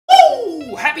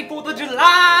Happy 4th of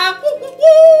July! Woo, woo,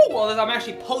 woo! Well, I'm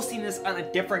actually posting this on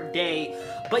a different day,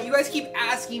 but you guys keep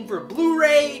asking for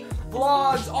Blu-ray,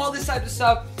 vlogs, all this type of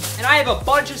stuff, and I have a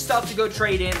bunch of stuff to go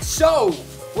trade in, so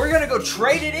we're gonna go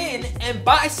trade it in and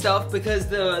buy stuff because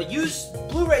the used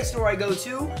Blu-ray store I go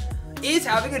to is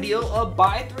having a deal of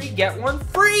buy 3, get 1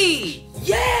 free!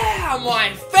 Yeah,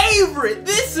 my favorite!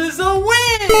 This is a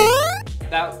win!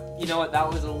 You know what, that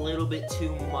was a little bit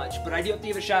too much, but I do have to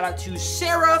give a shout out to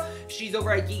Sarah. She's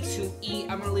over at Geeks Who Eat.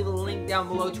 I'm gonna leave a link down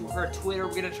below to her Twitter.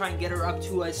 We're gonna try and get her up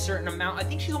to a certain amount. I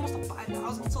think she's almost at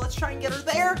 5,000, so let's try and get her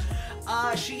there.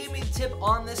 She gave me the tip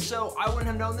on this, so I wouldn't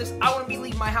have known this. I wouldn't be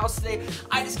leaving my house today.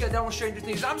 I just got done with Stranger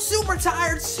Things. I'm super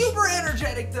tired, super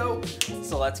energetic though,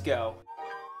 so let's go.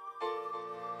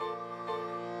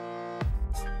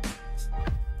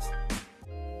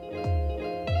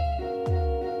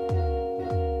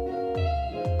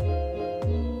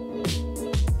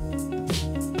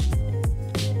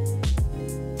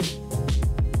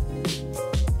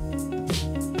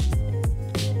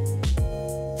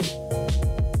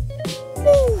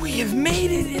 We have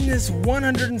made it in this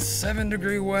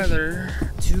 107-degree weather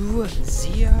to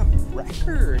Zia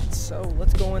Records. So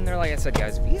let's go in there. Like I said,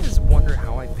 guys, if you guys wonder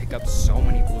how I pick up so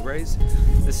many Blu-rays,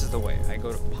 this is the way. I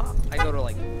go to Pop, I go to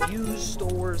like used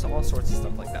stores, all sorts of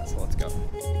stuff like that. So let's go.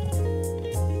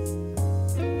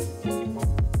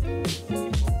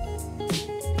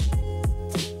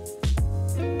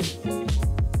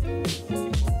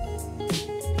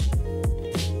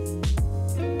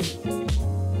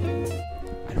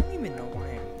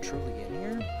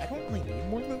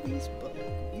 But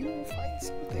you will find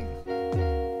something.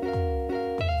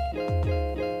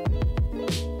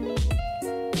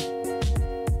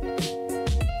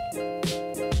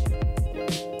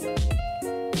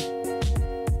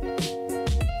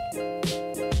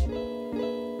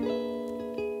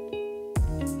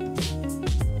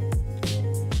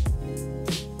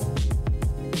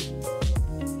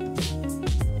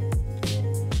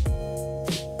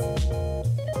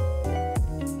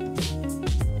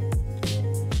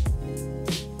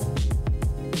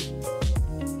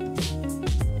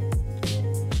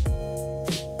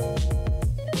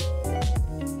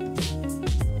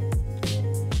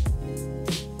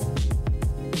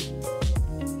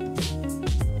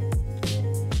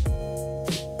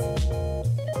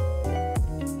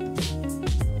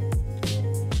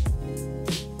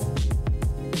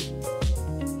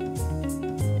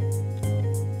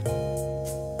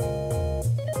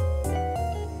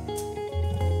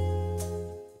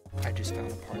 I just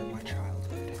found a part of my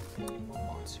childhood,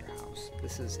 Monster House.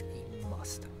 This is a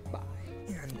must buy.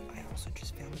 And I also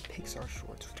just found the Pixar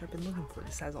shorts, which I've been looking for.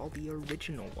 This has all the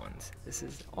original ones. This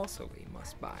is also a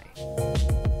must buy. The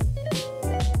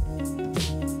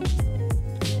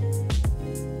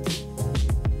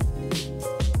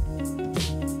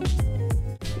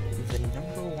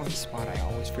 #1 spot I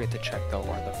always forget to check though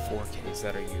are the 4Ks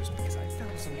that are used because I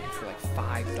found something for like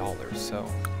 $5, so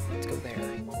let's go there.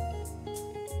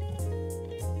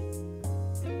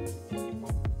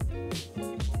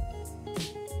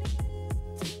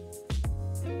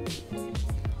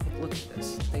 Look at this.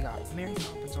 They got Mary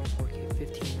Poppins on 4K,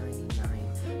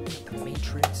 $15.99. The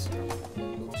Matrix.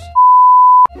 Oops.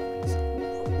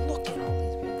 Look at all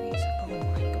these movies. Oh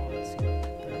my god. See, I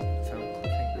found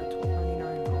Cliffhanger,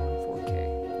 $12.99 on 4K.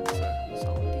 That's a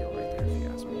solid deal right there if you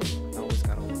ask me. I always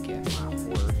gotta look at my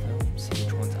horror films, see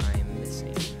which ones I am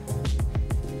missing.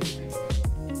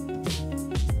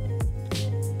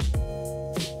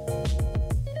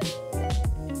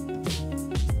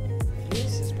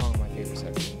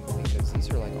 These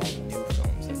are like all new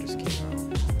films that just came out.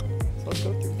 So let's go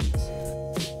through these.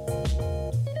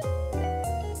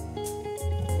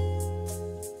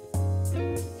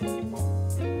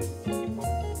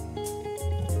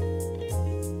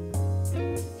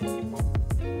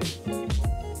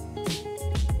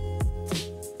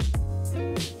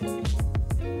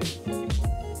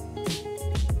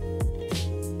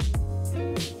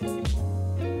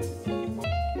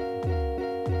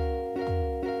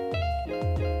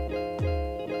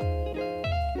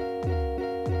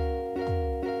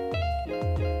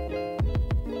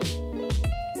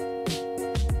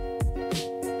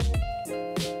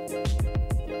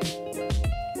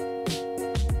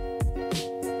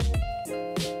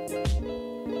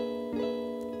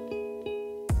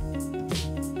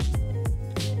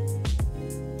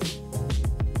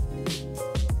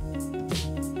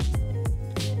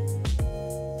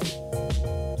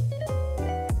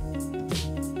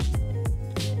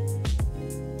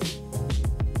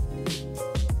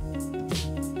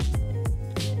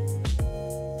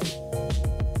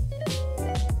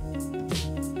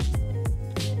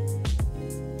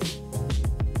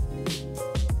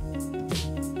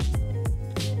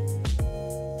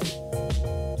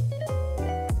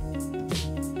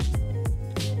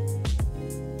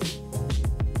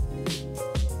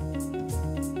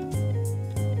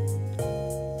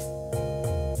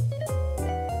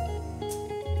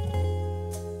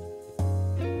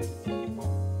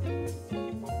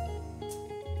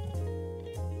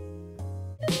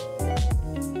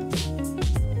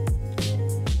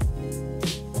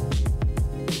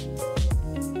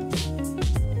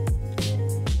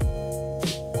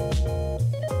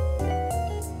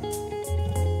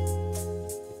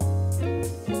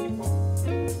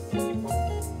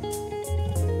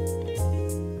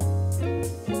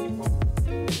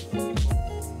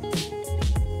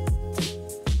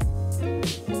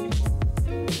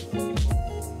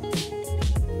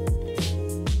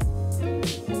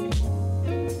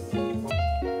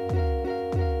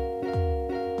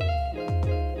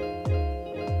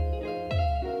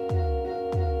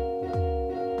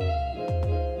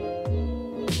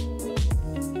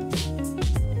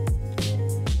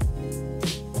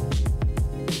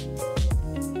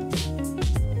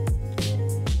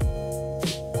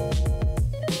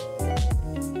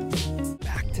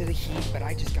 heat, but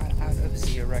I just got out of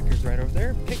Zia Records right over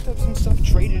there, picked up some stuff,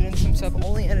 traded in some stuff,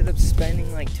 only ended up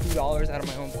spending like $2 out of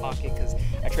my own pocket because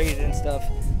I traded in stuff,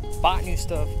 bought new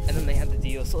stuff, and then they had the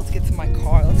deal. So let's get to my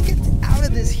car, let's get out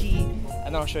of this heat, and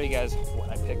then I'll show you guys what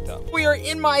I picked up. We are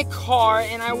in my car,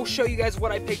 and I will show you guys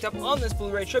what I picked up on this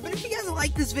Blu-ray trip. And if you guys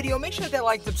like this video, make sure to hit that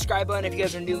like, subscribe button. If you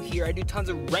guys are new here, I do tons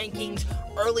of rankings,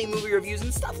 early movie reviews,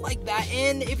 and stuff like that.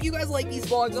 And if you guys like these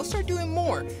vlogs, I'll start doing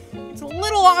more. It's a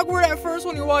little awkward at first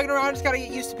when you're walking around, just gotta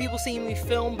get used to people seeing me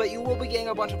film, but you will be getting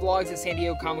a bunch of vlogs at San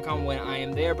Diego Comic-Con when I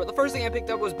am there. But the first thing I picked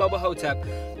up was Bubba Hotep.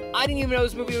 I didn't even know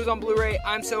this movie was on Blu-ray.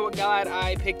 I'm so glad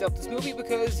I picked up this movie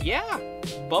because, yeah,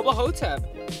 Bubba Hotep.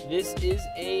 This is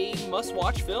a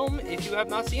must-watch film if you have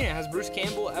not seen it. It has Bruce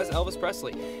Campbell as Elvis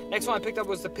Presley. Next one I picked up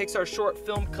was the Pixar short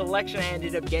film collection. I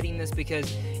ended up getting this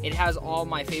because it has all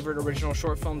my favorite original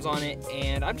short films on it,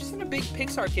 and I'm just in a big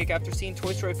Pixar kick after seeing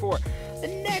Toy Story 4. The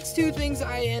next two things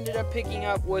I ended up picking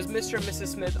up was Mr. and Mrs.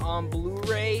 Smith on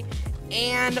Blu-ray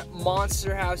and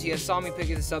Monster House. You guys saw me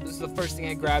picking this up. This is the first thing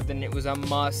I grabbed, and it was a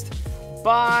must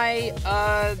buy.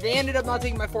 They ended up not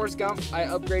taking my Forrest Gump. I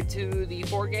upgraded to the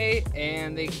 4K,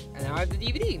 and now I have the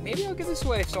DVD. Maybe I'll give this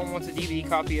away if someone wants a DVD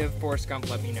copy of Forrest Gump.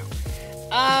 Let me know.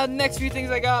 Next few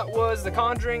things I got was The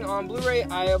Conjuring on Blu-ray.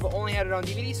 I have only had it on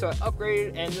DVD, so I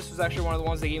upgraded, and this was actually one of the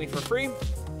ones they gave me for free.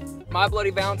 My Bloody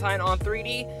Valentine on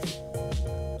 3D.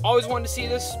 Always wanted to see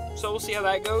this, so we'll see how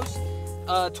that goes.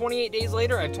 28 days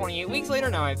later, I have 28 weeks later,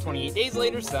 now I have 28 days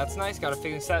later, so that's nice. Gotta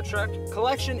finish that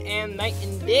collection, and Night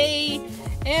and Day.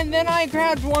 And then I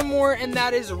grabbed one more, and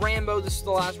that is Rambo. This is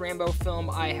the last Rambo film.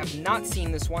 I have not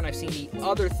seen this one. I've seen the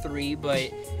other three, but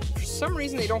for some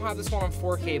reason they don't have this one on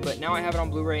 4K, but now I have it on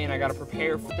Blu-ray, and I gotta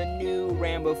prepare for the new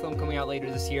Rambo film coming out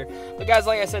later this year. But guys,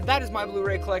 like I said, that is my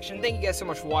Blu-ray collection. Thank you guys so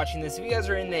much for watching this. If you guys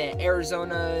are in the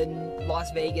Arizona,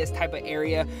 Las Vegas type of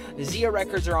area, the Zia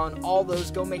Records are on all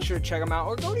those. Go make sure to check them out,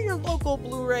 or go to your local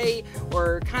Blu-ray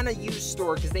or kind of used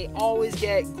store, because they always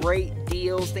get great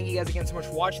deals. Thank you guys again so much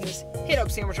for watching this. Hit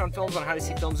up Sandwich on Films on how to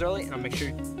see films early, and I'll make sure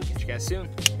to catch you guys soon.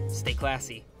 Stay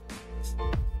classy.